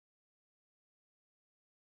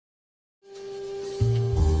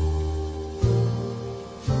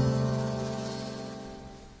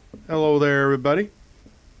Hello there, everybody.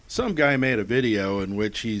 Some guy made a video in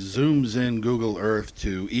which he zooms in Google Earth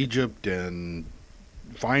to Egypt and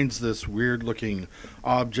finds this weird looking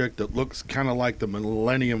object that looks kind of like the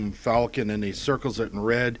Millennium Falcon, and he circles it in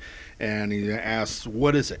red and he asks,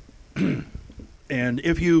 "What is it?" And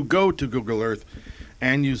if you go to Google Earth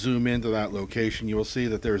and you zoom into that location, you will see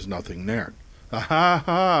that there's nothing there. Ha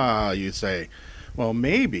ha, you say. Well,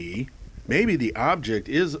 maybe the object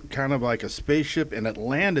is kind of like a spaceship and it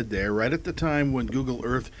landed there right at the time when Google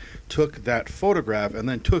Earth took that photograph and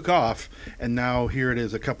then took off, and now here it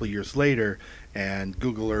is a couple of years later and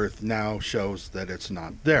Google Earth now shows that it's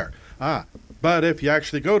not there. But if you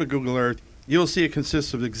actually go to Google Earth, you'll see it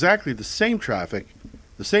consists of exactly the same traffic,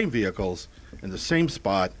 the same vehicles, in the same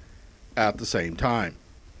spot at the same time.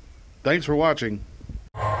 Thanks for watching.